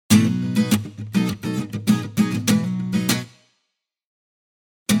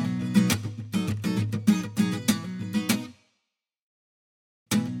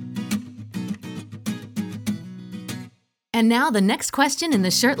And now the next question in the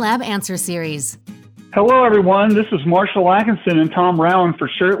Shirt Lab Answer Series. Hello, everyone. This is Marshall Atkinson and Tom Rowan for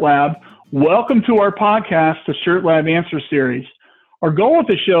Shirt Lab. Welcome to our podcast, the Shirt Lab Answer Series. Our goal with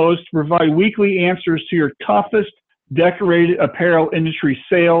the show is to provide weekly answers to your toughest decorated apparel industry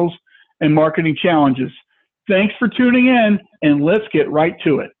sales and marketing challenges. Thanks for tuning in, and let's get right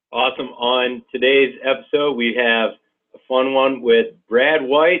to it. Awesome. On today's episode, we have a fun one with Brad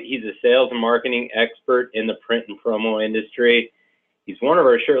White. He's a sales and marketing expert in the print and promo industry. He's one of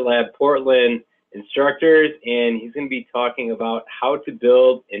our Shirt Lab Portland instructors, and he's going to be talking about how to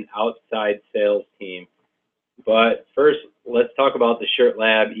build an outside sales team. But first, let's talk about the Shirt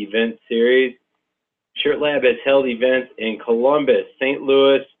Lab event series. Shirt Lab has held events in Columbus, St.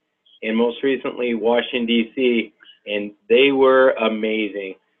 Louis, and most recently Washington, D.C., and they were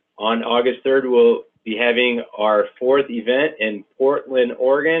amazing. On August 3rd, we'll be having our fourth event in Portland,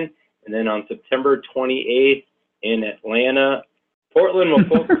 Oregon, and then on September 28th in Atlanta. Portland will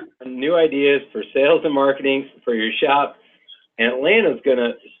focus on new ideas for sales and marketing for your shop, and Atlanta is going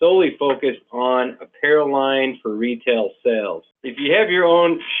to solely focus on apparel line for retail sales. If you have your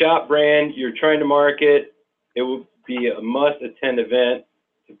own shop brand you're trying to market, it will be a must-attend event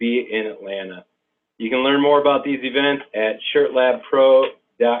to be in Atlanta. You can learn more about these events at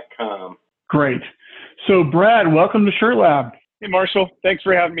shirtlabpro.com. Great. So, Brad, welcome to Shirt Lab. Hey, Marshall. Thanks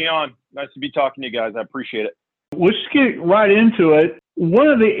for having me on. Nice to be talking to you guys. I appreciate it. Let's get right into it. One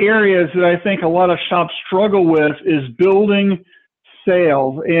of the areas that I think a lot of shops struggle with is building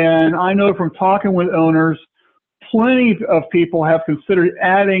sales. And I know from talking with owners, plenty of people have considered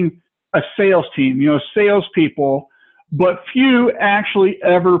adding a sales team, salespeople, but few actually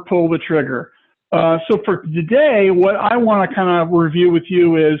ever pull the trigger. So for today, what I want to kind of review with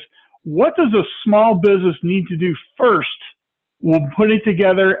you is, what does a small business need to do first? We'll put it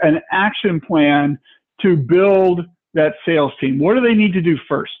together an action plan to build that sales team. What do they need to do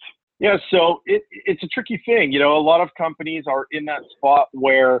first? Yeah, so it's a tricky thing. A lot of companies are in that spot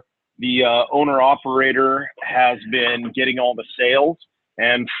where the owner-operator has been getting all the sales,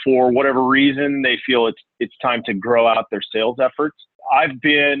 and for whatever reason, they feel it's time to grow out their sales efforts.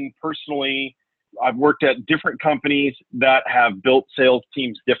 I've worked at different companies that have built sales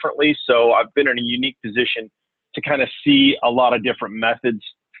teams differently, so I've been in a unique position to kind of see a lot of different methods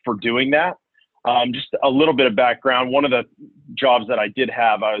for doing that. Just a little bit of background. One of the jobs that I did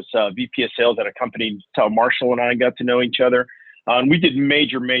have, I was VP of sales at a company. That's how Marshall and I got to know each other. We did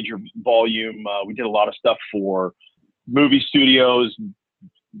major volume. We did a lot of stuff for movie studios,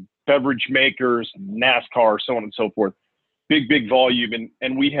 beverage makers, NASCAR, so on and so forth. Big volume,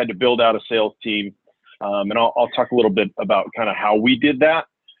 and we had to build out a sales team. And I'll talk a little bit about kind of how we did that.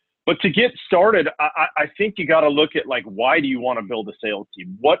 But to get started, I think you got to look at, why do you want to build a sales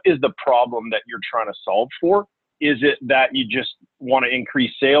team? What is the problem that you're trying to solve for? Is it that you just want to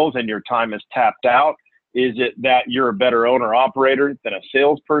increase sales and your time is tapped out? Is it that you're a better owner operator than a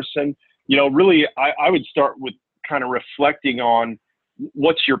salesperson? Really, I would start with kind of reflecting on,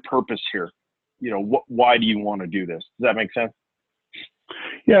 what's your purpose here? Why do you want to do this? Does that make sense?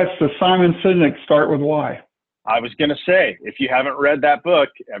 Yeah, it's the Simon Sinek, Start With Why. I was going to say, if you haven't read that book,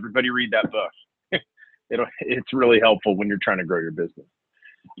 everybody read that book. It's really helpful when you're trying to grow your business.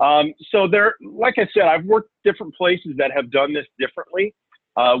 So there, like I said, I've worked different places that have done this differently.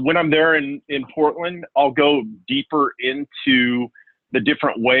 When I'm there in Portland, I'll go deeper into the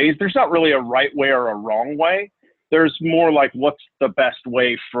different ways. There's not really a right way or a wrong way. There's more like, what's the best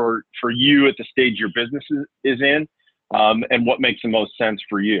way for you at the stage your business is in, and what makes the most sense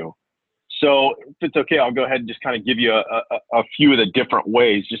for you. So if it's okay, I'll go ahead and just kind of give you a few of the different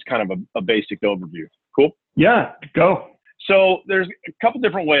ways, just kind of a basic overview. Cool? Yeah, go. So there's a couple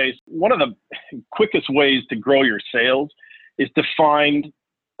different ways. One of the quickest ways to grow your sales is to find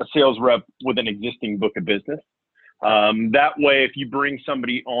a sales rep with an existing book of business. That way, if you bring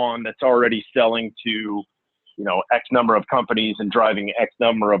somebody on that's already selling to, X number of companies and driving X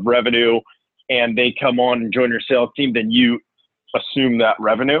number of revenue, and they come on and join your sales team, then you assume that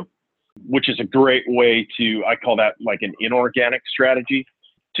revenue, which is a great way to, I call that like an inorganic strategy,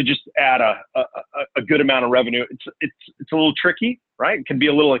 to just add a good amount of revenue. It's a little tricky, right? It can be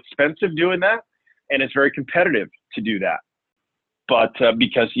a little expensive doing that, and it's very competitive to do that. But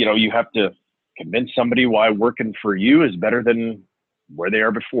because, you have to convince somebody why working for you is better than where they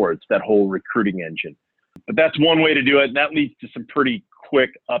are before. It's that whole recruiting engine. But that's one way to do it, and that leads to some pretty quick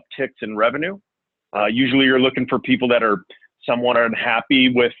upticks in revenue. Usually you're looking for people that are somewhat unhappy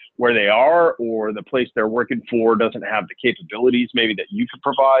with where they are, or the place they're working for doesn't have the capabilities maybe that you could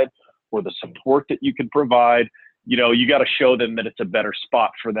provide, or the support that you could provide. You got to show them that it's a better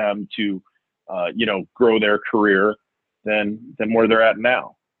spot for them to, grow their career. than where they're at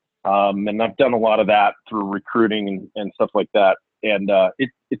now. And I've done a lot of that through recruiting and stuff like that. And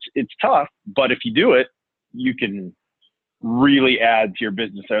it's tough, but if you do it, you can really add to your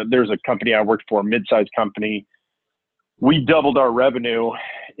business. There's a company I worked for, a mid-sized company. We doubled our revenue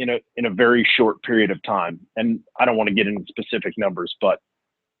in a very short period of time. And I don't want to get into specific numbers, but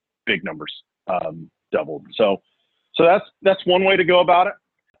big numbers, doubled. So that's one way to go about it.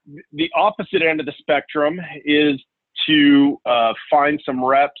 The opposite end of the spectrum is to find some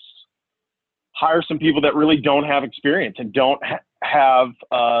reps, hire some people that really don't have experience and don't have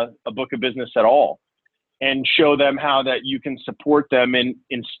a book of business at all, and show them how that you can support them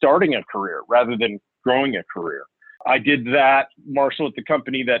in starting a career rather than growing a career. I did that, Marshall, at the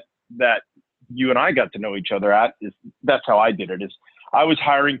company that you and I got to know each other at. That's how I did it. Is I was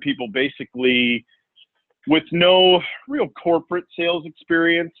hiring people basically with no real corporate sales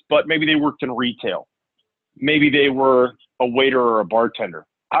experience, but maybe they worked in retail. Maybe they were a waiter or a bartender.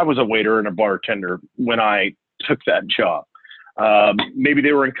 I was a waiter and a bartender when I took that job. Maybe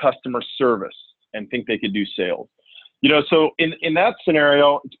they were in customer service and think they could do sales. So in that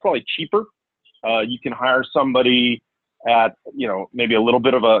scenario, it's probably cheaper. You can hire somebody at, maybe a little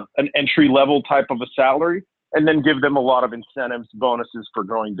bit of an entry level type of a salary, and then give them a lot of incentives, bonuses for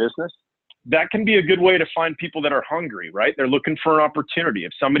growing business. That can be a good way to find people that are hungry, right? They're looking for an opportunity.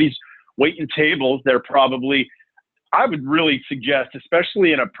 If somebody's waiting tables, I would really suggest,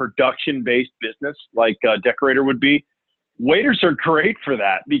 especially in a production-based business like a decorator would be, waiters are great for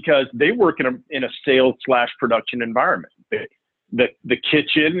that because they work in a sales/production environment. The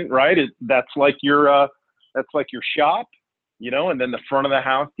kitchen, right? That's like your shop, and then the front of the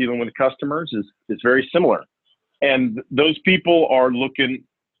house dealing with customers is very similar. And those people are looking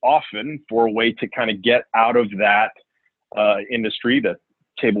often for a way to kind of get out of that industry, the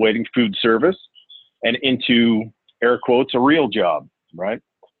table waiting food service, and into, air quotes, a real job, right?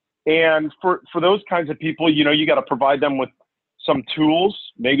 And for those kinds of people, you got to provide them with some tools,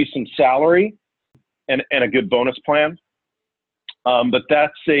 maybe some salary, and a good bonus plan. But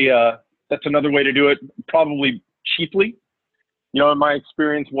that's another way to do it, probably cheaply. In my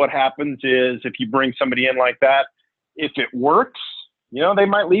experience, what happens is if you bring somebody in like that, if it works, they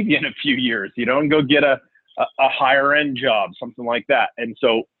might leave you in a few years, and go get a higher end job, something like that. And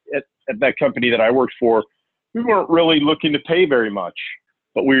so at that company that I worked for, we weren't really looking to pay very much,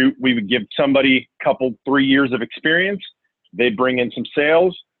 but we would give somebody a couple, 3 years of experience. They'd bring in some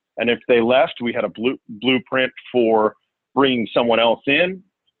sales. And if they left, we had a blueprint for bringing someone else in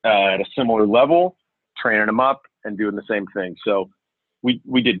at a similar level, training them up and doing the same thing. So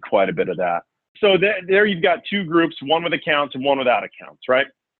we did quite a bit of that. So there you've got two groups, one with accounts and one without accounts, right?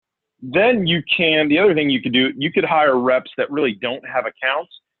 Then the other thing you could do, you could hire reps that really don't have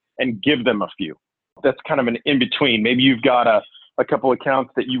accounts and give them a few. That's kind of an in-between. Maybe you've got a couple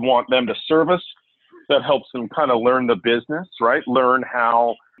accounts that you want them to service. That helps them kind of learn the business, right? Learn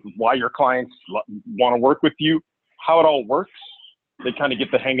why your clients want to work with you, how it all works. They kind of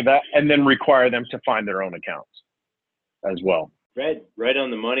get the hang of that, and then require them to find their own accounts as well. Right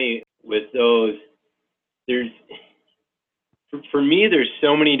on the money with those. For me, there's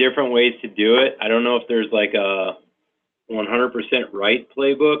so many different ways to do it. I don't know if there's like a 100% right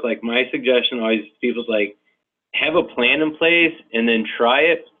playbook. Like my suggestion always to people is like, have a plan in place and then try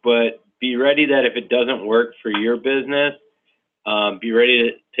it, but be ready that if it doesn't work for your business, be ready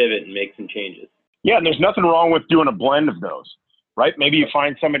to pivot and make some changes. Yeah, and there's nothing wrong with doing a blend of those, right? Maybe you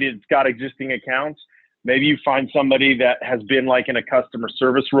find somebody that's got existing accounts. Maybe you find somebody that has been like in a customer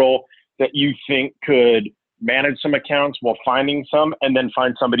service role that you think could manage some accounts while finding some, and then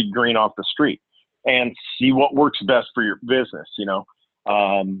find somebody green off the street and see what works best for your business.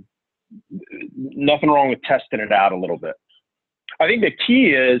 Nothing wrong with testing it out a little bit. I think the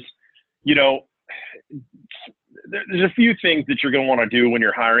key is, there's a few things that you're going to want to do when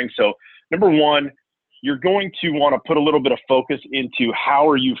you're hiring. So number one, you're going to want to put a little bit of focus into how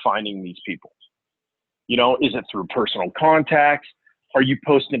are you finding these people? Is it through personal contacts? Are you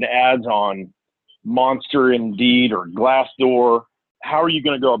posting ads on Monster, Indeed, or Glassdoor? How are you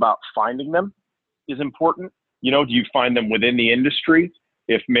going to go about finding them is important. Do you find them within the industry?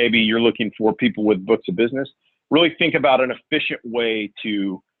 If maybe you're looking for people with books of business, really think about an efficient way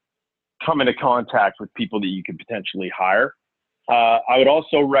to come into contact with people that you could potentially hire. I would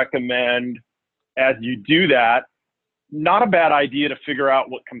also recommend, as you do that, not a bad idea to figure out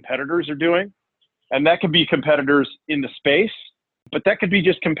what competitors are doing. And that could be competitors in the space, but that could be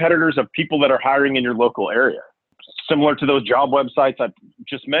just competitors of people that are hiring in your local area. Similar to those job websites I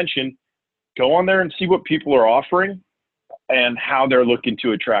just mentioned, go on there and see what people are offering and how they're looking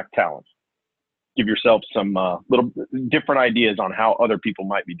to attract talent. give yourself some little different ideas on how other people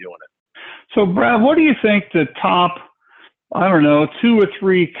might be doing it. So, Brad, what do you think the top, 2 or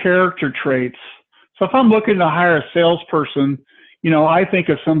 3 character traits? So if I'm looking to hire a salesperson, I think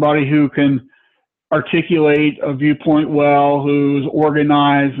of somebody who can articulate a viewpoint well, who's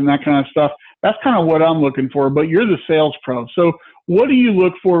organized and that kind of stuff. That's kind of what I'm looking for, but you're the sales pro. So what do you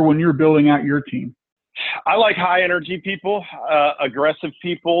look for when you're building out your team? I like high energy people, aggressive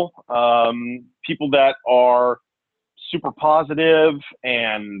people, people that are super positive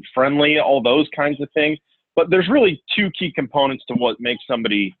and friendly, all those kinds of things. But there's really 2 key components to what makes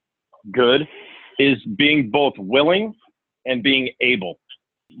somebody good, is being both willing and being able.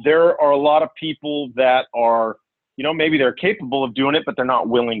 There are a lot of people that are, maybe they're capable of doing it, but they're not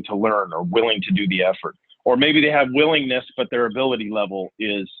willing to learn or willing to do the effort. Or maybe they have willingness, but their ability level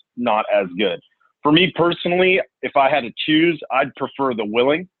is not as good. For me personally, if I had to choose, I'd prefer the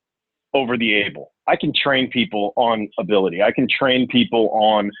willing over the able. I can train people on ability. I can train people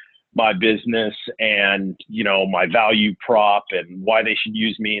on my business and, my value prop and why they should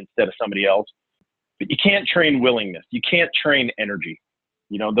use me instead of somebody else. But you can't train willingness. You can't train energy.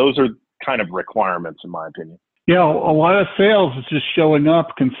 Those are kind of requirements in my opinion. Yeah, a lot of sales is just showing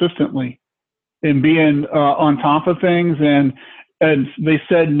up consistently and being on top of things. And they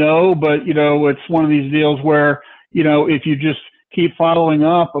said no, but, it's one of these deals where, if you just keep following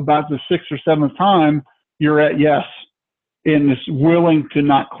up about the 6th or 7th time, you're at yes, and is willing to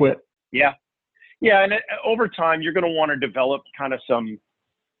not quit. Yeah. Yeah. And over time, you're going to want to develop kind of some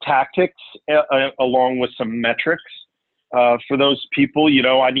tactics along with some metrics for those people.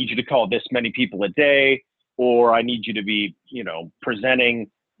 I need you to call this many people a day, or I need you to be, presenting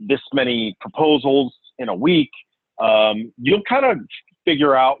this many proposals in a week. You'll kind of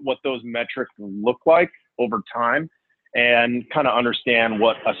figure out what those metrics look like over time and kind of understand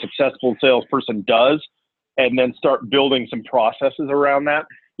what a successful salesperson does, and then start building some processes around that.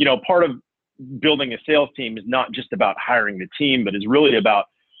 Part of building a sales team is not just about hiring the team, but is really about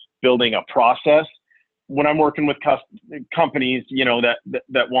building a process. When I'm working with companies,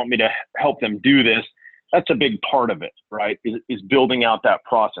 that want me to help them do this, that's a big part of it, right? Is building out that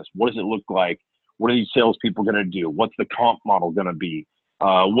process. What does it look like? What are these salespeople going to do? What's the comp model going to be?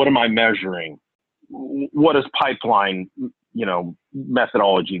 What am I measuring? What does pipeline,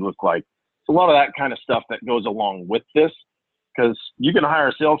 methodology look like? A lot of that kind of stuff that goes along with this, because you can hire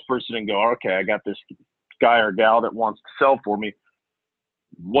a salesperson and go, okay, I got this guy or gal that wants to sell for me.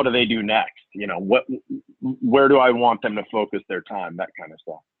 What do they do next? Where do I want them to focus their time? That kind of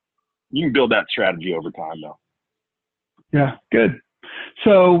stuff. You can build that strategy over time, though. Yeah, good.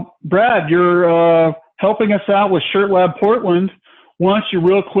 So, Brad, you're helping us out with Shirt Lab Portland. Why don't you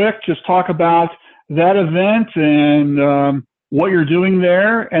real quick just talk about that event and what you're doing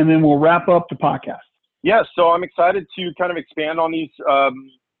there, and then we'll wrap up the podcast. Yeah, so I'm excited to kind of expand on these,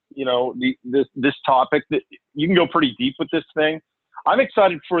 this topic. That you can go pretty deep with this thing. I'm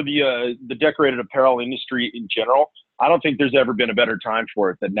excited for the decorated apparel industry in general. I don't think there's ever been a better time for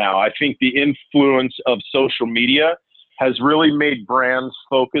it than now. I think the influence of social media has really made brands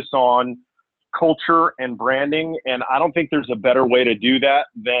focus on culture and branding, and I don't think there's a better way to do that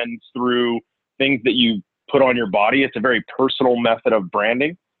than through things that you put on your body. It's a very personal method of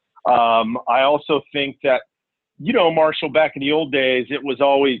branding. I also think that, Marshall, back in the old days, it was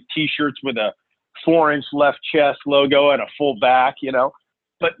always T-shirts with a 4-inch left chest logo and a full back,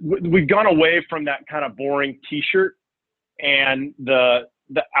 but we've gone away from that kind of boring T-shirt and the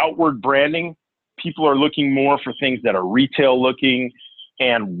outward branding. People are looking more for things that are retail looking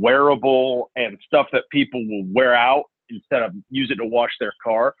and wearable and stuff that people will wear out instead of use it to wash their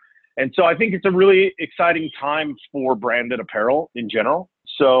car. And so I think it's a really exciting time for branded apparel in general.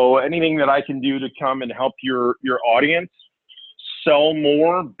 So anything that I can do to come and help your audience sell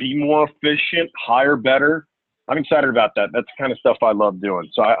more, be more efficient, hire better, I'm excited about that. That's the kind of stuff I love doing.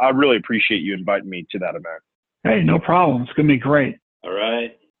 So I really appreciate you inviting me to that event. Hey, no problem. It's going to be great. All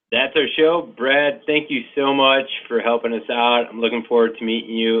right. That's our show. Brad, thank you so much for helping us out. I'm looking forward to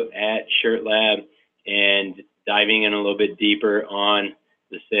meeting you at Shirt Lab and diving in a little bit deeper on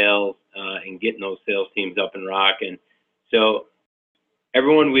the sales and getting those sales teams up and rocking. So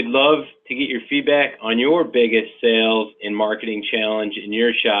everyone, we'd love to get your feedback on your biggest sales and marketing challenge in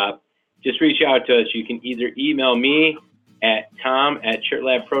your shop. Just reach out to us. You can either email me at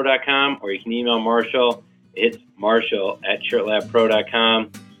tom@shirtlabpro.com, or you can email Marshall. It's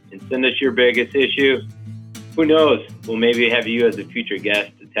marshall@shirtlabpro.com, and send us your biggest issue. Who knows? We'll maybe have you as a future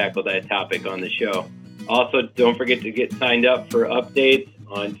guest to tackle that topic on the show. Also, don't forget to get signed up for updates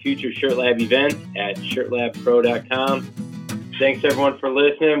on future Shirt Lab events at shirtlabpro.com. Thanks, everyone, for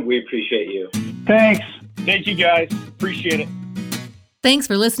listening. We appreciate you. Thanks. Thank you, guys. Appreciate it. Thanks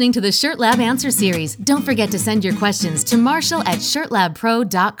for listening to the Shirt Lab Answer Series. Don't forget to send your questions to Marshall at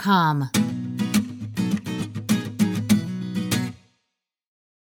shirtlabpro.com.